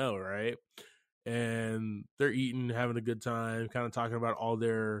 4.0, right? And they're eating, having a good time, kind of talking about all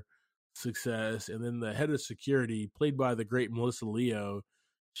their success. And then the head of security, played by the great Melissa Leo,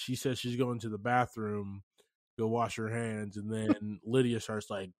 she says she's going to the bathroom, go wash her hands. And then Lydia starts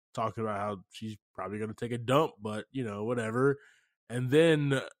like talking about how she's probably going to take a dump, but you know, whatever. And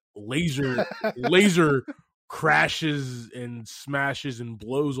then Laser crashes and smashes and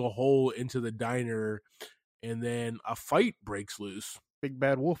blows a hole into the diner. And then a fight breaks loose. Big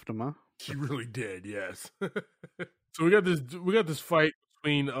bad wolfed him, huh? She really did, yes. So we got this fight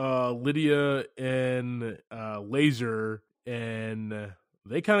between Lydia and Laser, and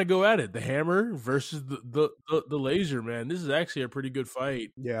they kind of go at it. The Hammer versus the Laser, man. This is actually a pretty good fight.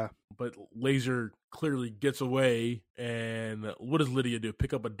 Yeah. But Laser clearly gets away, and what does Lydia do?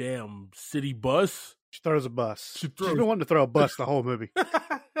 Pick up a damn city bus? She throws a bus. She's been wanting to throw a bus the whole movie.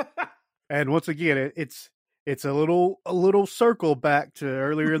 And once again, it's a little circle back to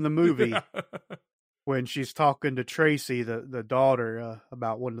earlier in the movie when she's talking to Tracy, the daughter,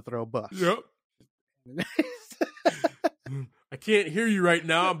 about wanting to throw a bus. Yep. I can't hear you right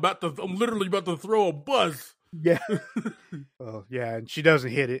now. I'm literally about to throw a bus. Yeah. Oh yeah, and she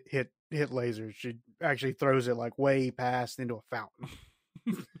doesn't hit Laser. She actually throws it like way past into a fountain.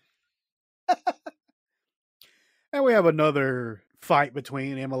 And we have another fight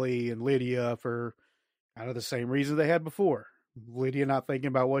between Emily and Lydia for kind of the same reason they had before. Lydia not thinking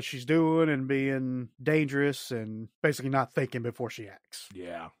about what she's doing and being dangerous and basically not thinking before she acts.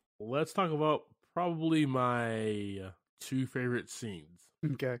 Yeah. Well, let's talk about probably my two favorite scenes.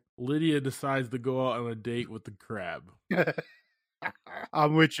 Okay. Lydia decides to go out on a date with the crab.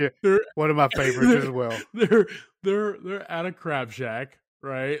 I'm with you. One of my favorites as well. They're at a crab shack,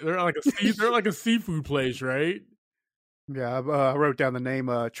 right? They're like a seafood place, right? Yeah, I wrote down the name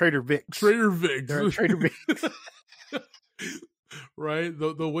Trader Vic's. Trader Vic's. They're at Trader Vic's. Right?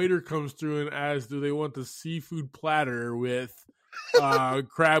 The waiter comes through and asks, do they want the seafood platter with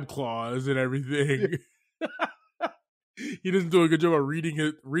crab claws and everything? He doesn't do a good job of reading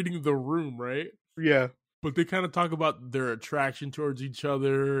the room, right? Yeah. But they kind of talk about their attraction towards each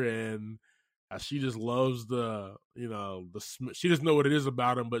other, and how she just loves she doesn't know what it is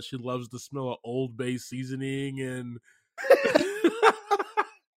about him, but she loves the smell of Old Bay seasoning and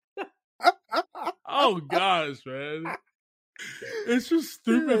oh gosh, man. It's just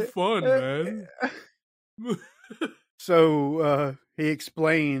stupid fun, man. So he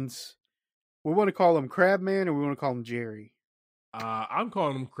explains, we want to call him Crabman or we want to call him Jerry? I'm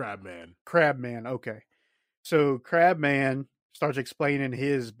calling him Crabman. Crabman, okay. So Crabman starts explaining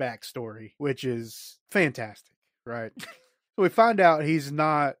his backstory, which is fantastic, right? So we find out he's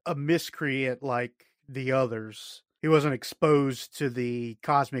not a miscreant like the others. He wasn't exposed to the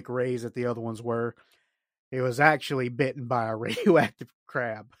cosmic rays that the other ones were. He was actually bitten by a radioactive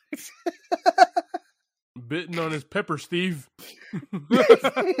crab. Bitten on his pepper, Steve.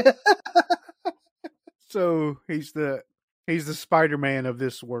 So he's the Spider-Man of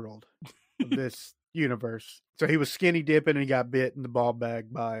this world, of this universe. So he was skinny dipping and he got bit in the ball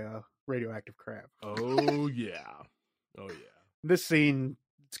bag by a radioactive crab. Oh yeah. Oh yeah. This scene,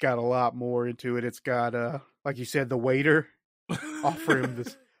 it's got a lot more into it. It's got like you said, the waiter offering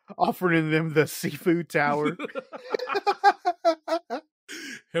them the seafood tower.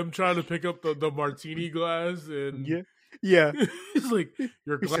 Him trying to pick up the martini glass and yeah. He's like,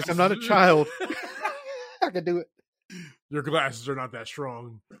 your glasses. He says, I'm not a child. I can do it. Your glasses are not that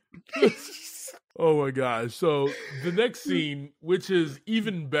strong. Oh my gosh. So the next scene, which is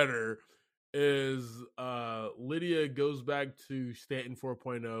even better, is Lydia goes back to Stanton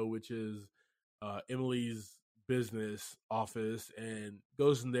 4.0, which is Emily's business office, and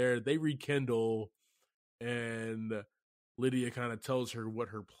goes in there. They rekindle, and Lydia kind of tells her what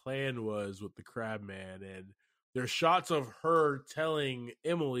her plan was with the crab man, and there's shots of her telling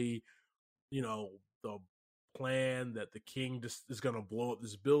Emily, the plan that the king just is going to blow up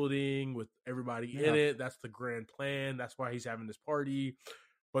this building with everybody in it. That's the grand plan. That's why he's having this party.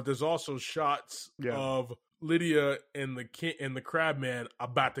 But there's also shots of Lydia and the king and the Crabman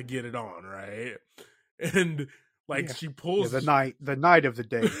about to get it on, right? And like she pulls the night of the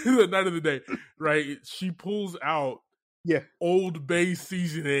day. The night of the day, right? She pulls out Old Bay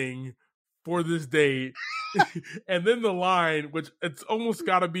seasoning for this date. And then the line, which it's almost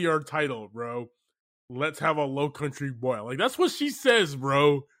got to be our title, bro. Let's have a low country boil. Like, that's what she says,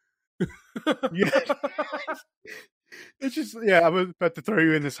 bro. It's just, I'm about to throw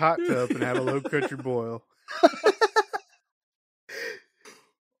you in this hot tub and have a low country boil.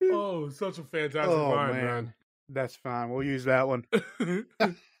 Oh, such a fantastic line, man. That's fine. We'll use that one.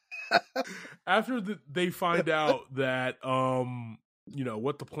 After they find out that,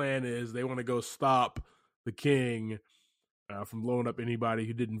 what the plan is, they want to go stop the king from blowing up anybody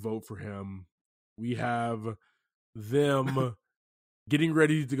who didn't vote for him. We have them getting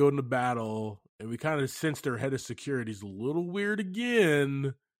ready to go into battle, and we kind of sense their head of security is a little weird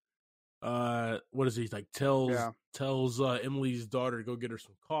again. What is he like? Tells Emily's daughter to go get her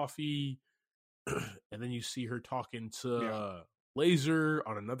some coffee, and then you see her talking to Laser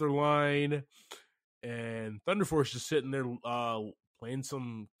on another line, and Thunder Force just sitting there playing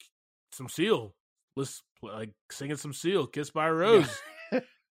some Seal. Let's like singing some Seal, Kissed by a Rose.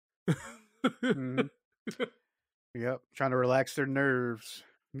 Yep, trying to relax their nerves.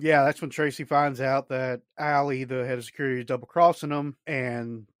 Yeah, that's when Tracy finds out that Allie, the head of security, is double crossing them,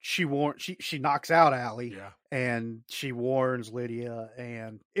 and she knocks out Allie, and she warns Lydia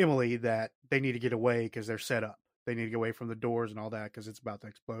and Emily that they need to get away because they're set up. They need to get away from the doors and all that because it's about to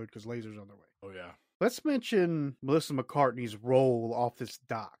explode because Laser's on their way. Oh yeah. Let's mention Melissa McCarthy's roll off this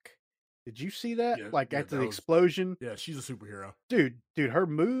dock. Did you see that? After the explosion? Yeah, she's a superhero. Dude, her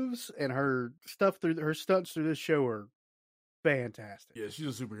moves and her stuff her stunts through this show are fantastic. Yeah,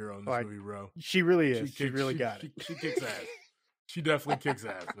 she's a superhero in this movie, bro. She really is. She really got it. She kicks ass. She definitely kicks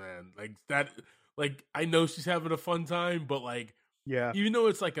ass, man. Like that. Like I know she's having a fun time, but like, even though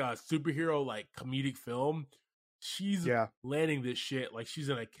it's like a superhero like comedic film, she's landing this shit like she's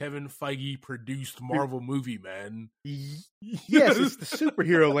in a Kevin Feige produced Marvel movie, man. Yes, it's the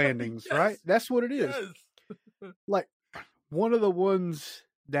superhero landings, right? That's what it is. Yes. Like one of the ones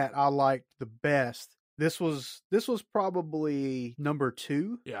that I liked the best. This was probably number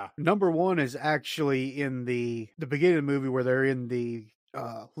 2. Yeah. Number 1 is actually in the beginning of the movie where they're in the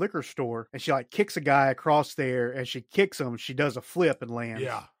liquor store and she like kicks a guy across there and she kicks him. She does a flip and lands.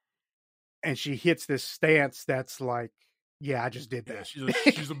 Yeah. And she hits this stance that's like, I just did that. Yeah,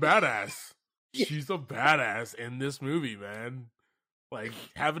 she's a badass. She's a badass in this movie, man. Like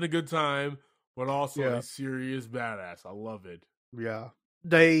having a good time, but also a serious badass. I love it. Yeah.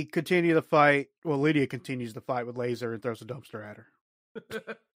 They continue the fight. Well, Lydia continues the fight with Laser and throws a dumpster at her.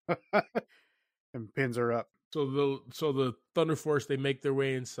 And pins her up. So the Thunder Force, they make their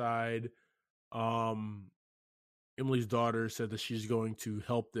way inside. Emily's daughter said that she's going to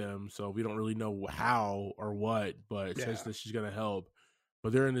help them, so we don't really know how or what, but it says that she's going to help.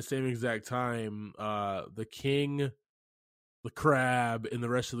 But they're in the same exact time. The king, the crab, and the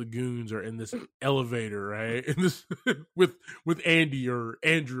rest of the goons are in this elevator, right? In this with Andy or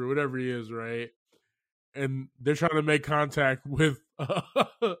Andrew, whatever he is, right? And they're trying to make contact with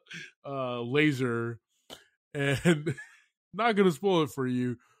Laser, and not going to spoil it for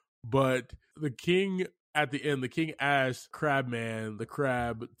you, but the king. At the end, the king asks Crabman, the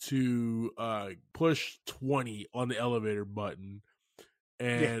crab, to push 20 on the elevator button.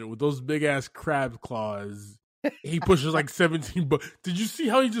 And with those big-ass crab claws, he pushes like 17. But did you see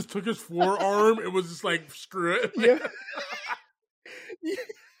how he just took his forearm and was just like, screw it? Yeah.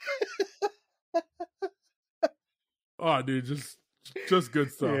 Oh, dude, just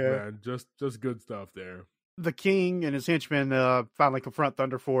good stuff, man. Just good stuff there. The king and his henchmen finally confront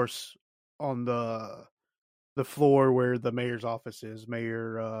Thunder Force on the floor where the mayor's office is,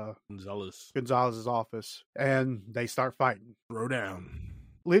 Mayor Gonzalez's office, and they start fighting. Throw down.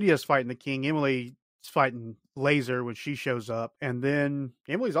 Lydia's fighting the king. Emily's fighting Laser when she shows up, and then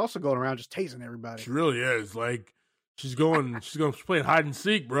Emily's also going around just tasing everybody. She really is. Like she's playing hide and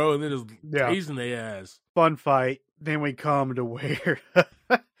seek, bro, and then just tasing their ass. Fun fight. Then we come to where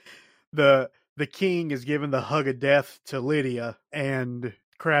the king is giving the hug of death to Lydia, and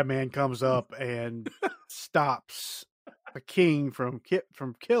Crabman comes up and stops the king from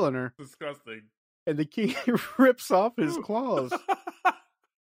killing her. Disgusting. And the king rips off his claws.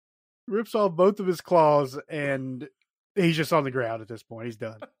 Rips off both of his claws, and he's just on the ground at this point. He's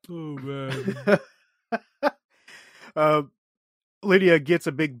done. Oh, man. Lydia gets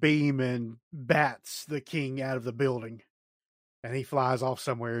a big beam and bats the king out of the building, and he flies off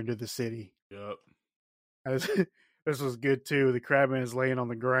somewhere into the city. Yep. This was good too. The Crabman is laying on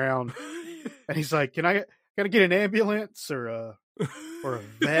the ground, and he's like, "Can I get an ambulance or a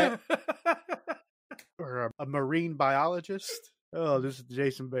vet or a marine biologist?" Oh, this is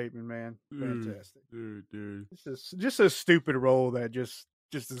Jason Bateman, man, fantastic, dude. This is just a stupid role that just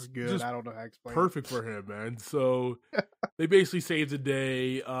is good. Just I don't know how to explain. Perfect for him, man. So they basically save the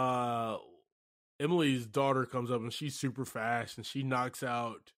day. Emily's daughter comes up and she's super fast and she knocks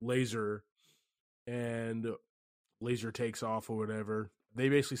out Laser, and Laser takes off or whatever. They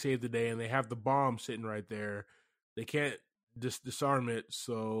basically save the day, and they have the bomb sitting right there. They can't disarm it,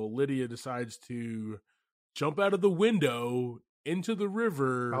 so Lydia decides to jump out of the window into the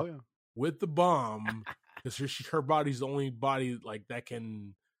river with the bomb, because her body's the only body like that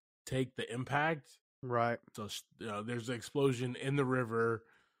can take the impact. Right. So there's an explosion in the river.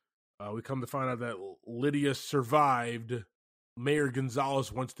 We come to find out that Lydia survived. Mayor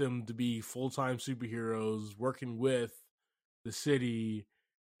Gonzalez wants them to be full-time superheroes working with the city,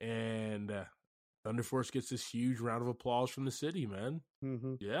 and Thunder Force gets this huge round of applause from the city, man.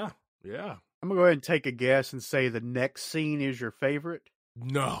 Mm-hmm. Yeah. I'm gonna go ahead and take a guess and say the next scene is your favorite.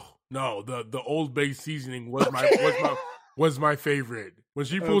 No, the Old Bay seasoning was my favorite. When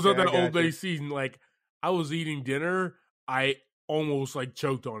she pulls out that Old Bay seasoning, like I was eating dinner, I almost like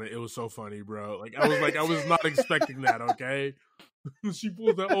choked on it. It was so funny, bro. Like I was not expecting that. Okay, she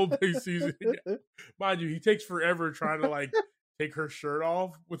pulls that Old Bay seasoning. Mind you, he takes forever trying to like take her shirt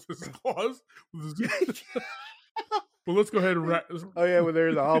off with his claws. Well, let's go ahead and wrap. Oh yeah, when they're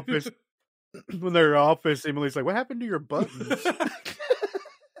in the office. When they're in the office, Emily's like, "What happened to your buttons?"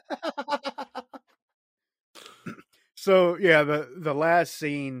 So yeah, the last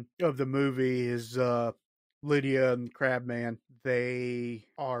scene of the movie is Lydia and Crabman. They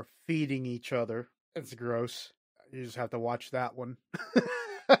are feeding each other. It's gross. You just have to watch that one.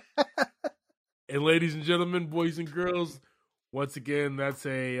 And ladies and gentlemen, boys and girls, once again, that's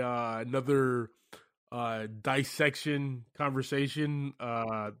another dissection conversation.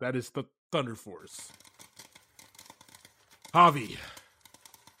 That is the Thunder Force. Javi,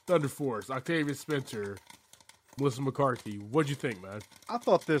 Thunder Force, Octavia Spencer, Melissa McCarthy. What'd you think, man? I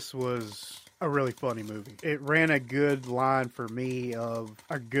thought this was a really funny movie. It ran a good line for me of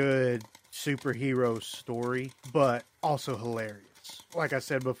a good superhero story, but also hilarious. Like I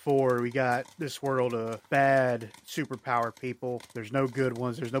said before, we got this world of bad superpower people. There's no good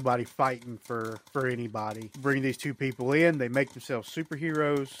ones. There's nobody fighting for anybody. Bring these two people in, they make themselves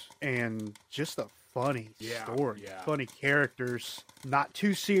superheroes, and just a funny story. Yeah. Funny characters. Not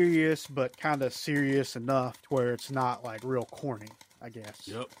too serious, but kind of serious enough to where it's not like real corny, I guess.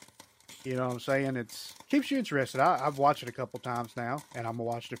 Yep. You know what I'm saying? It keeps you interested. I've watched it a couple times now, and I'm going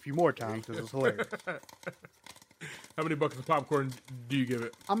to watch it a few more times because it's hilarious. How many buckets of popcorn do you give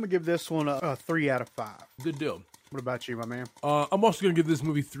it? I'm going to give this one a 3 out of 5. Good deal. What about you, my man? I'm also going to give this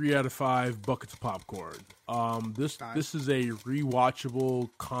movie 3 out of 5 buckets of popcorn. This is a rewatchable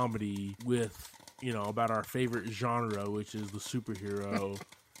comedy with, about our favorite genre, which is the superhero.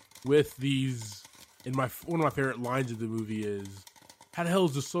 With these, one of my favorite lines of the movie is, how the hell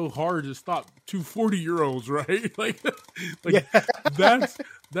is it so hard to stop two 40-year-olds, right? like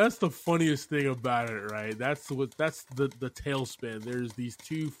that's the funniest thing about it, right? That's the tailspin. There's these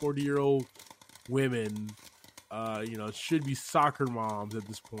two 40-year-old women, should be soccer moms at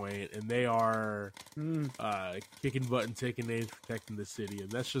this point, and they are kicking butt and taking names, protecting the city,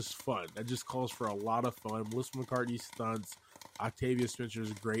 and that's just fun. That just calls for a lot of fun. Melissa McCarthy stunts, Octavia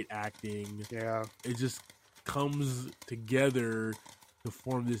Spencer's great acting. Yeah, it just comes together to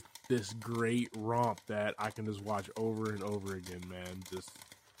form this great romp that I can just watch over and over again, man. Just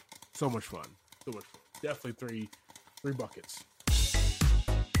so much fun. So much fun. Definitely three buckets.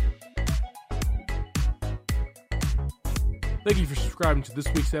 Thank you for subscribing to this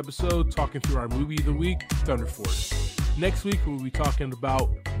week's episode, talking through our movie of the week, Thunder Force. Next week, we'll be talking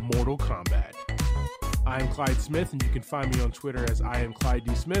about Mortal Kombat. I am Clyde Smith, and you can find me on Twitter as I am Clyde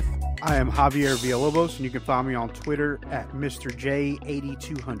D. Smith. I am Javier Villalobos, and you can find me on Twitter at Mr.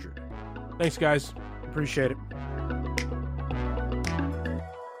 J8200. Thanks, guys. Appreciate it.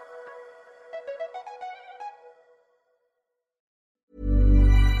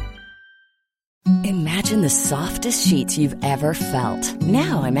 Imagine the softest sheets you've ever felt.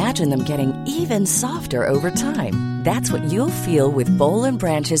 Now imagine them getting even softer over time. That's what you'll feel with Boll &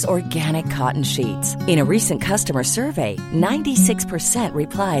 Branch's organic cotton sheets. In a recent customer survey, 96%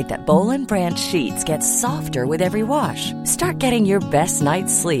 replied that Boll & Branch sheets get softer with every wash. Start getting your best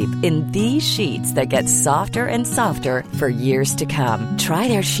night's sleep in these sheets that get softer and softer for years to come. Try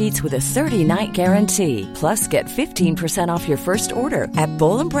their sheets with a 30-night guarantee. Plus, get 15% off your first order at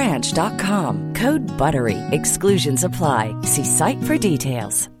bollandbranch.com. Code BUTTERY. Exclusions apply. See site for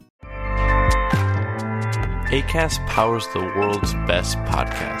details. Acast powers the world's best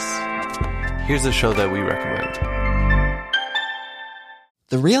podcasts. Here's a show that we recommend.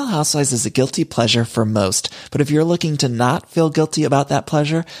 The Real Housewives is a guilty pleasure for most, but if you're looking to not feel guilty about that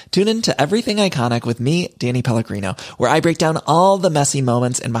pleasure, tune in to Everything Iconic with me, Danny Pellegrino, where I break down all the messy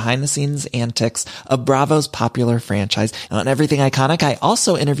moments and behind-the-scenes antics of Bravo's popular franchise. And on Everything Iconic, I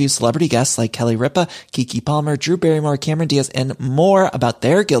also interview celebrity guests like Kelly Ripa, Keke Palmer, Drew Barrymore, Cameron Diaz, and more about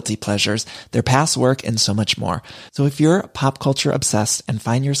their guilty pleasures, their past work, and so much more. So if you're pop culture obsessed and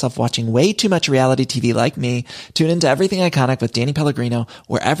find yourself watching way too much reality TV like me, tune into Everything Iconic with Danny Pellegrino,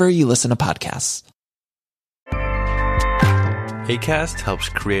 wherever you listen to podcasts. Acast helps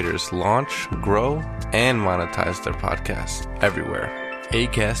creators launch, grow, and monetize their podcasts everywhere.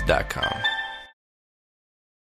 Acast.com.